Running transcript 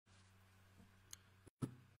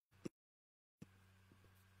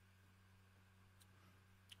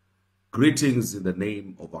Greetings in the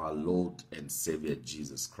name of our Lord and Savior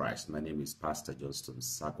Jesus Christ. My name is Pastor Johnston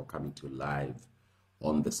Sako, coming to you live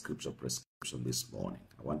on the scripture prescription this morning.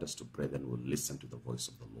 I want us to pray, then we'll listen to the voice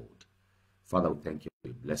of the Lord. Father, we thank you,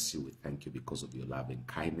 we bless you, we thank you because of your loving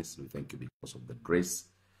kindness, we thank you because of the grace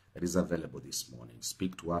that is available this morning.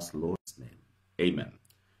 Speak to us, Lord, in His name. Amen.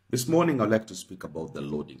 This morning, I'd like to speak about the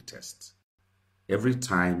loading test. Every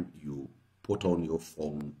time you put on your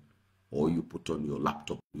phone or you put on your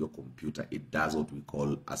laptop, your computer, it does what we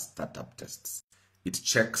call a startup test. It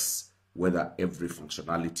checks whether every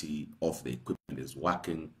functionality of the equipment is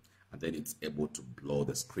working, and then it's able to blow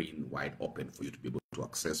the screen wide open for you to be able to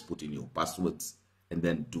access, put in your passwords, and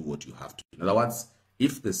then do what you have to. In other words,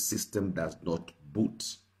 if the system does not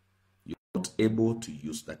boot, you're not able to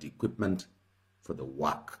use that equipment for the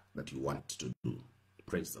work that you want to do.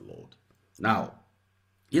 Praise the Lord. Now,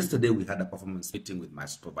 yesterday we had a performance meeting with my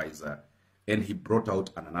supervisor, and he brought out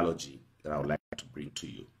an analogy that I would like to bring to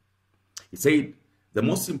you. He said the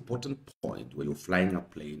most important point when you're flying a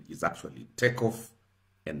plane is actually takeoff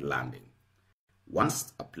and landing.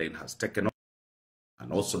 Once a plane has taken off,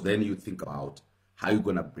 and also then you think about how you're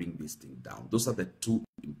going to bring this thing down. Those are the two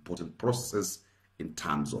important processes in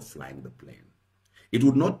terms of flying the plane. It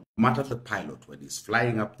would not matter to the pilot when he's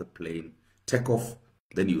flying up the plane, take off,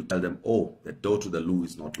 then you tell them, oh, the door to the loo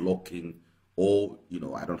is not locking, or,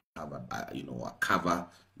 I don't have a cover,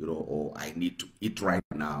 or I need to eat right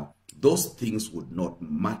now. Those things would not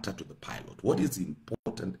matter to the pilot. What is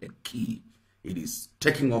important and key, it is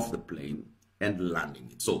taking off the plane and landing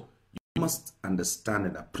it. So you must understand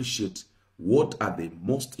and appreciate what are the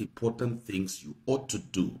most important things you ought to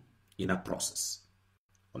do in a process.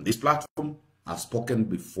 On this platform, I've spoken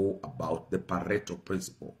before about the Pareto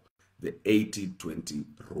principle, the 80-20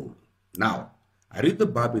 rule. Now, I read the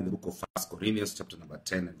Bible in the book of 1 Corinthians chapter number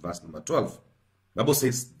 10 and verse number 12. The Bible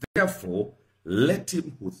says, therefore, let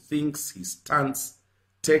him who thinks he stands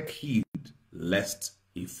take heed lest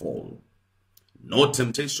he fall. No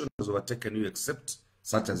temptation has overtaken you except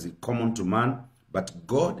such as is common to man, but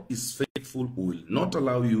God is faithful, who will not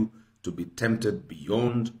allow you to be tempted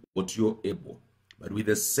beyond what you're able, but with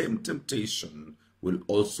the same temptation will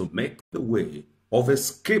also make the way of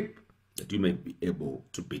escape that you may be able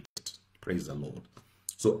to beat it. Praise the Lord.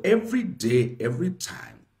 So every day, every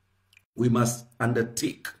time, we must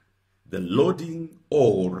undertake the loading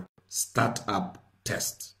or startup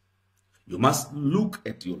test. You must look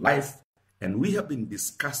at your life, and we have been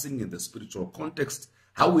discussing in the spiritual context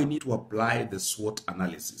how we need to apply the SWOT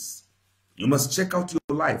analysis. You must check out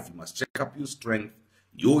your life. You must check up your strength,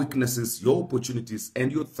 your weaknesses, your opportunities,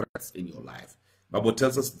 and your threats in your life. The Bible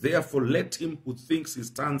tells us, therefore, let him who thinks he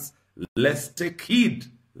stands, let's take heed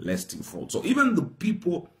lest he fall. So even the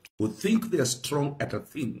people who think they are strong at a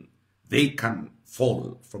thing, they can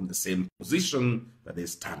fall from the same position that they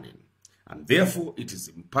stand in. And therefore, it is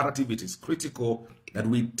imperative, it is critical that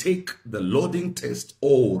we take the loading test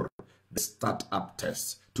or the startup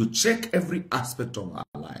test to check every aspect of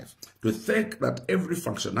our life, to think that every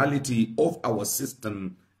functionality of our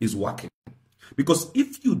system is working. Because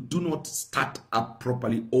if you do not start up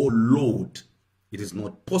properly or load, it is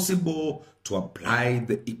not possible to apply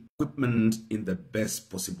the equipment in the best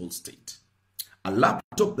possible state. A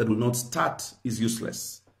laptop that will not start is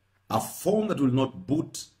useless. A phone that will not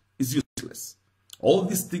boot is useless. All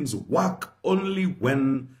these things work only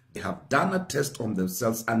when they have done a test on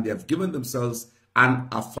themselves and they have given themselves an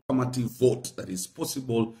affirmative vote that is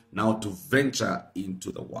possible now to venture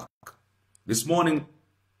into the work. This morning,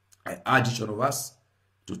 I urge each one of us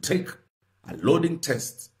to take a loading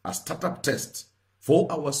test, a startup test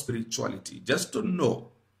for our spirituality, just to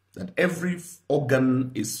know that every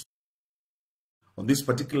organ is on this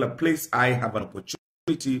particular place. I have an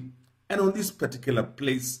opportunity, and on this particular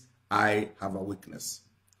place, I have a weakness.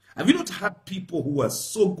 Have you not had people who are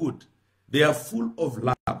so good? They are full of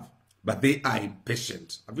love, but they are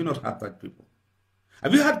impatient. Have you not had that people?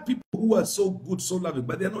 Have you had people who are so good, so loving,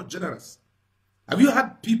 but they are not generous? Have you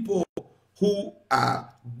had people who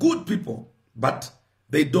are good people, but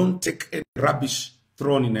they don't take any rubbish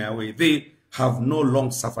thrown in their way? They have no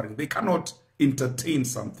long suffering. They cannot entertain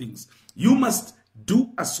some things. You must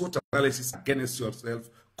do a SWOT analysis against yourself,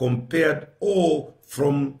 compared or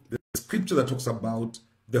from the scripture that talks about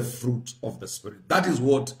the fruit of the Spirit. That is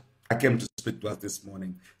what I came to speak to us this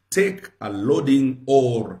morning. Take a loading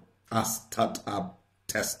or a startup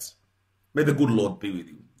test. May the good Lord be with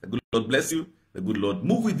you. The good Lord bless you. The good Lord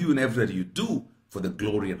move with you in everything that you do for the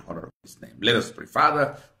glory and honor of His name. Let us pray.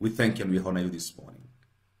 Father, we thank you and we honor you this morning.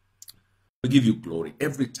 We give you glory.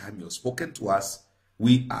 Every time you have spoken to us,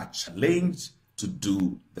 we are challenged to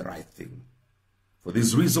do the right thing. For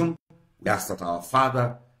this reason, We ask that our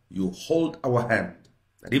Father, you hold our hand,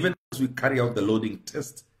 that even as we carry out the loading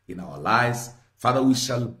test in our lives, Father, we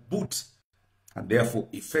shall boot and therefore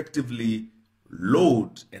effectively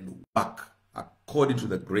load and work according to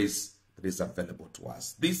the grace that is available to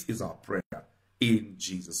us. This is our prayer in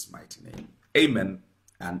Jesus' mighty name. Amen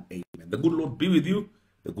and amen. The good Lord be with you.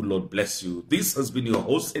 The good Lord bless you. This has been your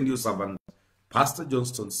host and your servant, Pastor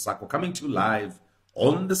Johnston Sacco, coming to you live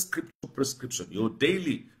on the Scripture Prescription, your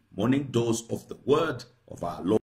daily morning dose of the word of our Lord